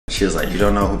She was like, you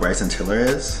don't know who Bryson Tiller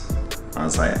is? I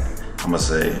was like, I'm gonna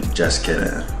say, just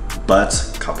kidding.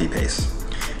 But, copy paste.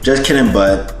 Just kidding,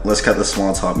 but let's cut the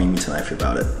small talk. Meet me tonight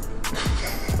about it.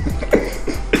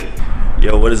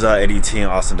 Yo, what is up, ADT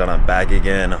and Austin Dunham back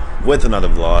again with another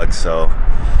vlog. So,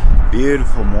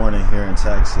 beautiful morning here in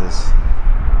Texas.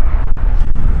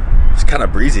 It's kind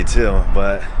of breezy too,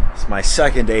 but it's my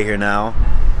second day here now.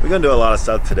 We're gonna do a lot of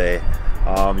stuff today.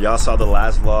 Y'all saw the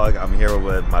last vlog. I'm here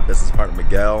with my business partner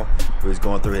Miguel, who's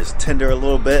going through his Tinder a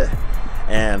little bit.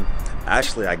 And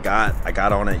actually, I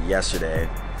got on it yesterday.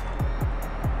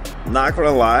 Not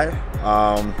gonna lie,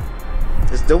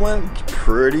 it's doing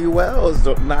pretty well. It's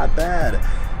not bad.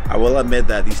 I will admit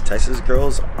that these Texas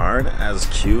girls aren't as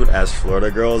cute as Florida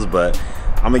girls, but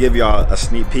I'm gonna give y'all a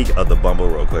sneak peek of the Bumble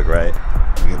real quick, right?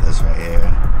 Look at this right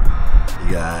here.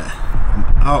 You got,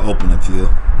 I'll open a few.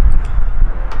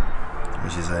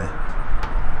 What'd she say?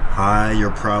 Hi, you're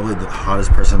probably the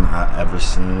hottest person I've ever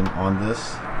seen on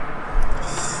this.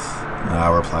 And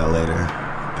I'll reply later.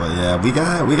 But yeah, we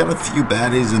got a few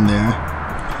baddies in there.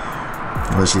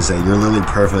 What'd she say? You're literally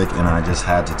perfect, and I just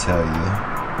had to tell you.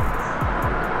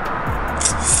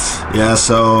 Yeah,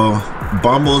 so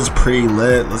Bumble's pretty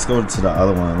lit. Let's go to the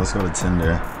other one. Let's go to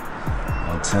Tinder.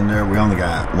 Oh, Tinder, we only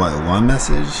got, what, one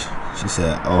message? She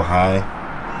said, oh, hi.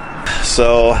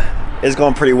 So, it's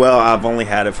going pretty well. I've only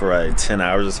had it for like 10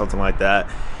 hours or something like that.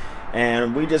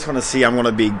 And we just want to see, I'm going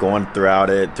to be going throughout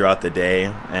the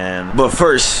day. But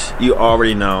first, you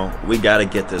already know, we got to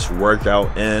get this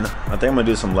workout in. I think I'm going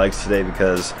to do some legs today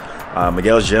because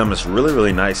Miguel's gym is really,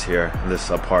 really nice here in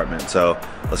this apartment. So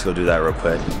let's go do that real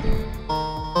quick.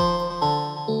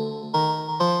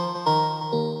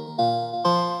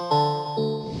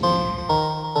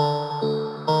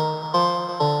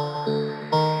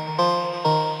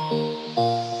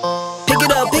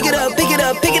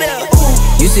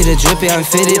 You see the drippy, I'm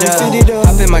fitted up.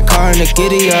 Hop in my car and the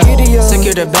giddy up.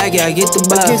 Secure the bag, yeah, I get the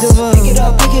bus. Pick it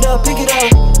up, pick it up, pick it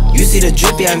up. You see the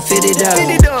drippy, I'm fitted up.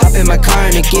 Hop in my car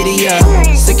and the giddy up.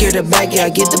 Secure the bag, yeah, I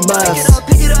get the bus. Pick it up,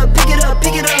 pick it up, pick it up,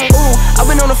 pick it up. Ooh, I've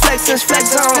been on the flex since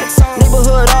flex on.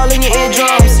 Neighborhood all in your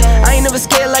eardrums. I ain't never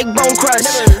scared like Bone Crush.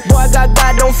 Boy, I got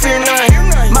God, don't fear none.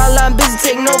 My line busy,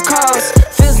 take no calls.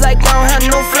 Feels like I don't have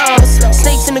no flaws.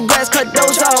 Snakes in the grass, cut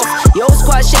those off. Yo,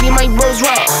 squad shady, my bros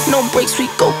raw. No breaks, we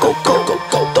go, go, go, go,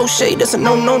 go. Throw shade, that's a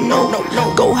no, no, no, no,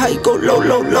 no. Go high, go low,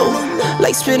 low, low.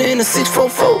 Like spinning in a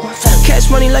 644. Cash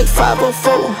money like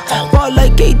 504. Ball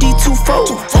like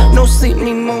AD24. No sleep,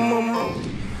 need more, more, more.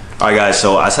 Alright guys,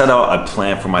 so I set out a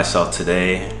plan for myself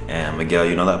today. And Miguel,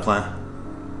 you know that plan?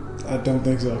 I don't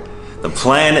think so. The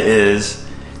plan is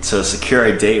to secure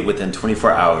a date within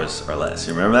 24 hours or less.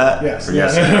 You remember that? Yes. For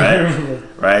yesterday, right?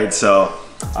 Right. So,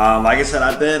 like I said,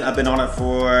 I've been on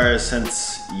it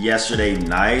since yesterday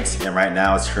night, and right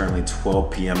now it's currently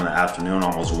 12 p.m. in the afternoon,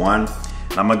 almost 1.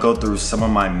 And I'm gonna go through some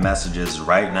of my messages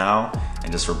right now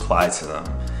and just reply to them.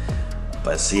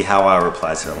 But see how I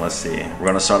reply to them. Let's see. We're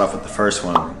gonna start off with the first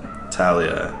one,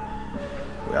 Talia.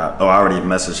 Oh, I already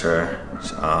messaged her.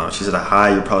 She said,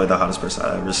 hi, you're probably the hottest person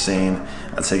I've ever seen.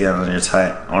 I take it on your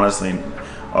type. Honestly,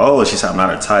 oh, she said I'm not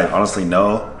her type. Honestly,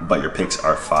 no, but your pics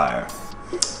are fire.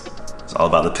 It's all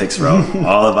about the pics, bro.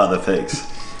 All about the pics.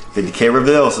 50K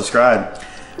reveal, subscribe.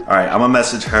 All right, I'm gonna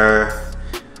message her.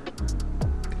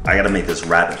 I gotta make this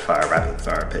rapid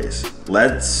fire pace.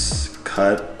 Let's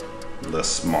cut the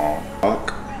small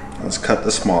talk. Let's cut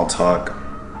the small talk.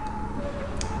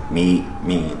 Meet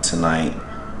me tonight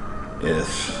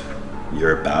if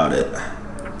you're about it.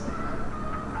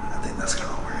 I think that's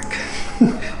gonna work.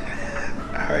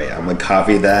 All right, I'm gonna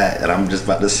copy that, and I'm just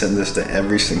about to send this to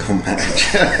every single match.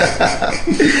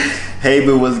 Hey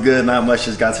boo, what's good? Not much,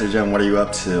 just got to the gym. What are you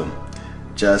up to?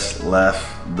 Just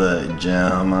left the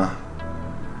gym.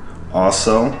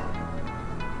 Also,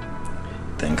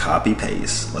 then copy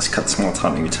paste. Let's cut the small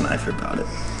talk, maybe tonight if you're about it.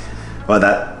 Well,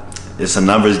 it's a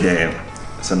numbers game.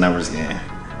 It's a numbers game.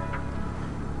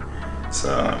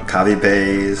 So copy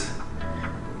paste.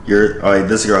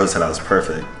 This girl who said I was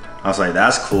perfect. I was like,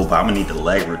 that's cool, but I'm gonna need the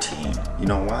leg routine. You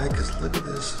know why? Because look at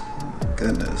this. Oh my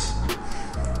goodness.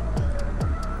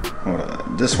 Hold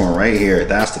on. This one right here,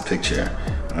 that's the picture.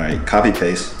 All right, copy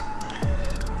paste.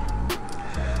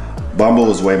 Bumble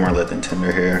was way more lit than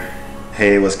Tinder here.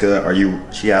 Hey, what's good?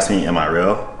 She asked me, am I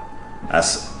real?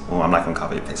 Well, I'm not gonna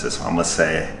copy paste this one. I'm gonna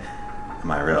say,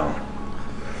 am I real?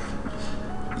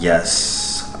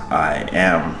 Yes, I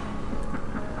am.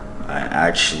 I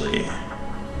actually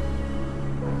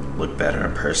look better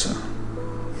in person.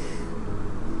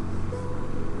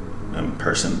 In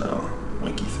person though,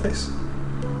 winky face.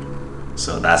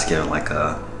 So that's giving like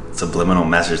a subliminal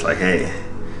message like, hey,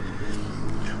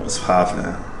 What's poppin'?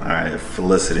 All right,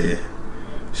 Felicity.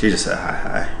 She just said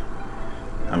hi.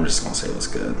 I'm just gonna say what's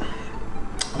good.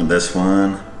 On this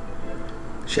one,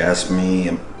 she asked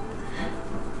me,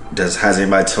 has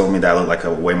anybody told me that I look like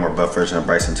a way more buff version of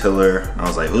Bryson Tiller? And I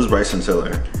was like, who's Bryson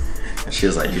Tiller? And she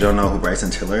was like, you don't know who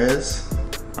Bryson Tiller is?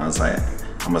 I was like,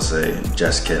 I'm gonna say,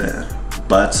 just kidding.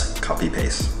 But, copy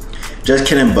paste. Just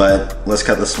kidding, but let's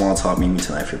cut the small talk. Meet me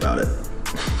tonight for about it.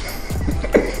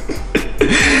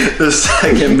 The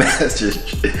second message.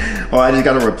 Oh, I just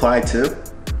got a reply too.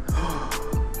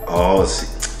 Oh,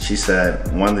 she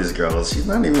said, one of these girls, she's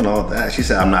not even all that. She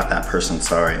said, I'm not that person,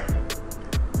 sorry.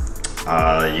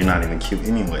 You're not even cute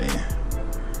anyway.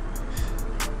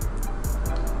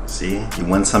 See, you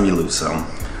win some, you lose some.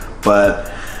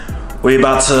 But we're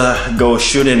about to go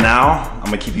shooting now. I'm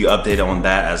gonna keep you updated on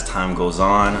that as time goes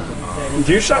on.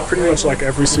 You shot pretty much like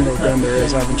every single gun there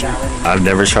is, haven't you? I've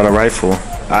never shot a rifle.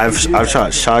 I've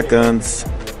shot shotguns,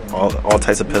 all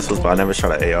types of pistols, but I never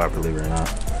shot an AR, believe it or not.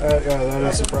 Yeah, that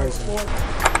is surprising.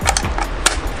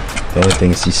 The only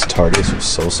thing is these targets are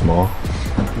so small.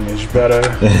 Yeah, you better.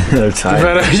 They're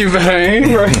tight. You better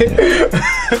aim, right?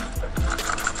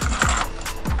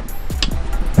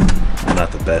 I'm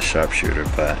not the best sharpshooter,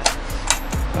 but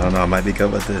I don't know. I might be good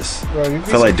with this. Bro, I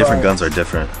feel like different guns are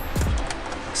different.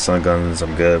 Some guns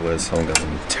I'm good with, some guns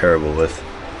I'm terrible with.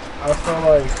 I feel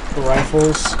like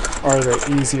rifles are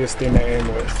the easiest thing to aim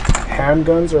with.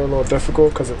 Handguns are a little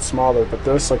difficult because it's smaller, but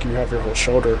this, like, you have your whole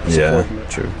shoulder supporting it.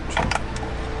 True.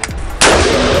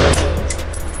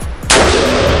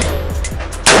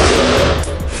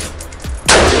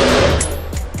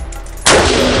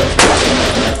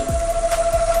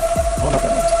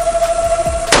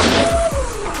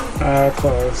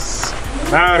 Close.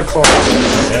 Not close.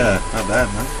 Yeah, not bad,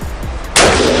 man.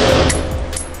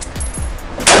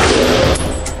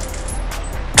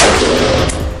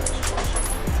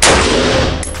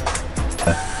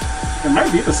 It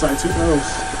might be the sights, who knows?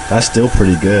 That's still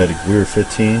pretty good. We were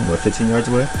 15 yards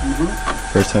away?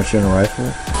 First time shooting a rifle.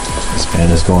 This man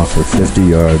is going for 50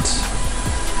 yards.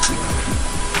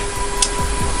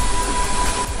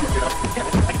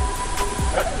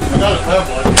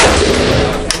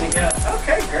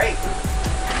 Okay, great.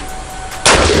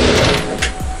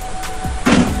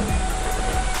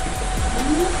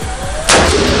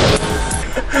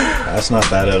 That's not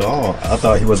bad at all. I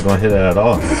thought he wasn't going to hit it at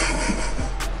all.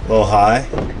 A little high,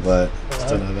 but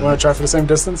still not bad. Want to try for the same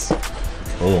distance?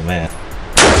 Oh, man.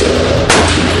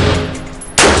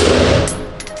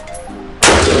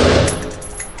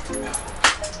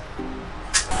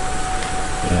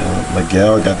 Yeah,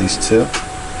 Miguel got these two.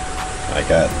 I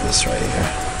got this right here.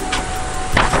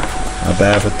 Not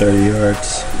bad for 30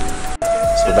 yards.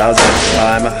 So that was the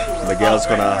time. Miguel's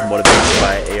gonna motivate me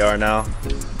by AR now.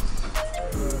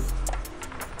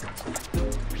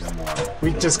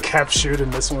 We just kept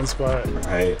shooting this one spot.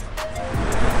 Right.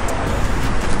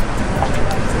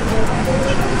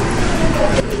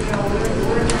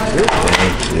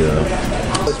 Thank you.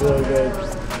 That's really good.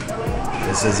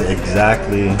 This is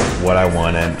exactly what I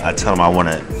wanted. I tell them I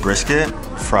wanted brisket,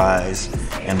 fries,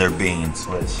 and their beans,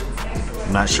 which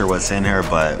I'm not sure what's in here,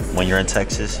 but when you're in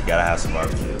Texas, you gotta have some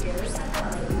barbecue.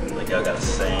 Like y'all got the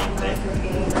same thing.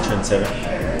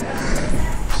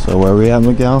 So where are we at,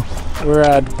 Miguel? We're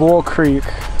at Bull Creek,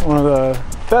 one of the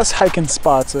best hiking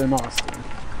spots in Austin.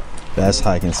 Best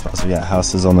hiking spots. We got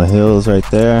houses on the hills right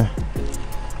there.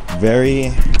 Very,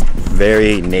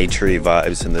 very naturey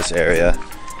vibes in this area,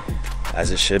 as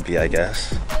it should be, I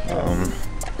guess.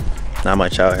 Not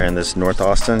much out here in this North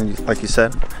Austin, like you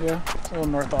said. Yeah, a little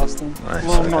North Austin. Nice, A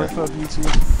little okay. north of YouTube.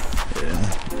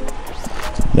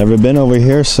 Yeah. Never been over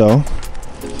here, so.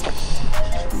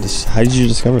 How did you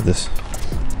discover this?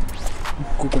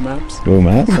 Google Maps. Google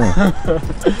Maps? Oh.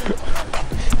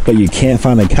 But you can't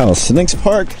find a calisthenics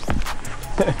park?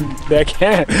 They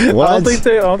can't. What? I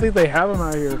don't think they have them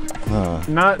out here. Huh.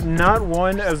 Not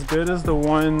one as good as the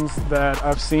ones that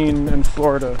I've seen in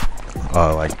Florida.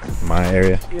 Oh, like my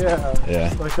area? Yeah.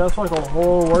 Yeah. Like that's like a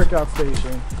whole workout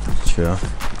station. True.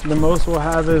 The most we'll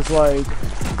have is like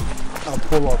a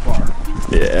pull-up bar.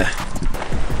 Yeah.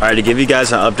 All right, to give you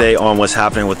guys an update on what's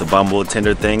happening with the Bumble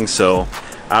Tinder thing. So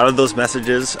out of those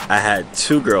messages, I had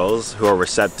 2 girls who are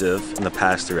receptive in the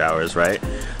past 3 hours, right?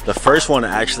 The first one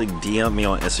actually DM'd me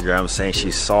on Instagram saying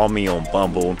she saw me on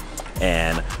Bumble,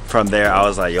 and from there I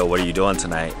was like, yo, what are you doing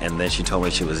tonight? And then she told me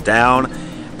she was down.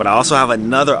 But I also have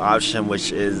another option,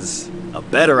 which is a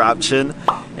better option,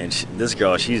 And this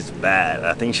girl, she's bad.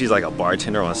 I think she's like a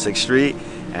bartender on 6th Street,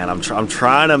 and I'm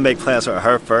trying to make plans with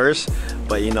her first,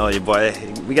 but you know, your boy,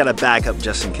 we gotta back up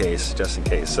just in case.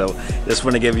 So just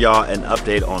want to give y'all an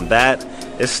update on that.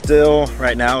 It's still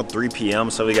right now 3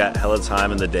 p.m. so we got hella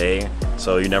time in the day,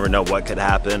 so you never know what could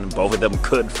happen. Both of them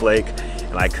could flake,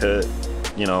 and I could,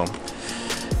 you know,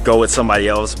 go with somebody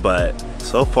else, but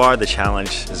so far the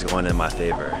challenge is going in my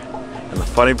favor. And the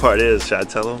funny part is, should I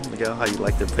tell them, Miguel, how you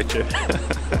like their picture?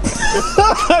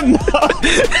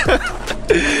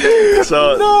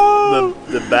 So no.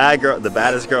 the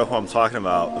baddest girl who I'm talking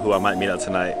about, who I might meet up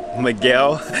tonight,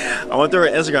 Miguel. I went through her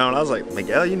Instagram and I was like,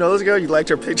 Miguel, you know this girl? You liked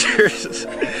her pictures?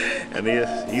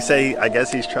 And he say, I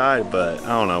guess he's tried, but I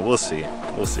don't know. We'll see.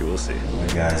 We'll see.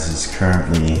 Alright guys, it's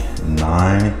currently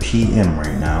 9 p.m.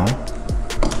 right now.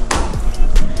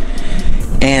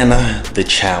 And the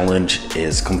challenge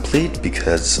is complete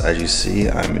because, as you see,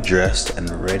 I'm dressed and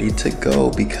ready to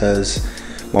go because,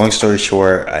 long story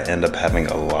short, I end up having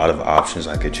a lot of options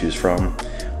I could choose from.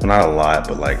 Well, not a lot,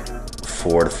 but like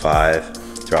 4 to 5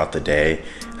 throughout the day.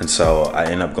 And so I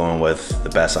end up going with the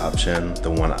best option,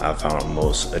 the one I found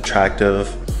most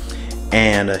attractive.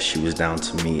 And she was down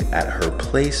to meet at her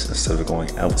place instead of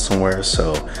going out somewhere.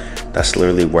 So that's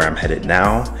literally where I'm headed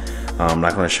now. I'm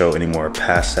not going to show any more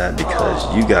past that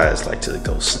because you guys like to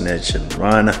go snitch and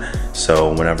run.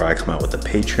 So whenever I come out with the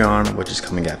Patreon, which is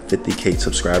coming at 50K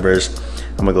subscribers,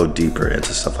 I'm going to go deeper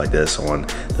into stuff like this on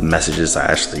the messages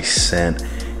I actually sent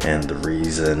and the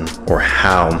reason or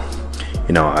how,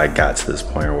 you know, I got to this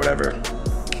point or whatever.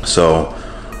 So,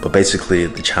 but basically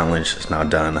the challenge is now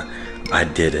done. I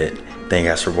did it. Thank you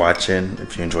guys for watching.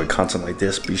 If you enjoy content like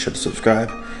this, be sure to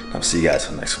subscribe. I'll see you guys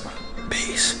in the next one.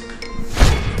 Peace.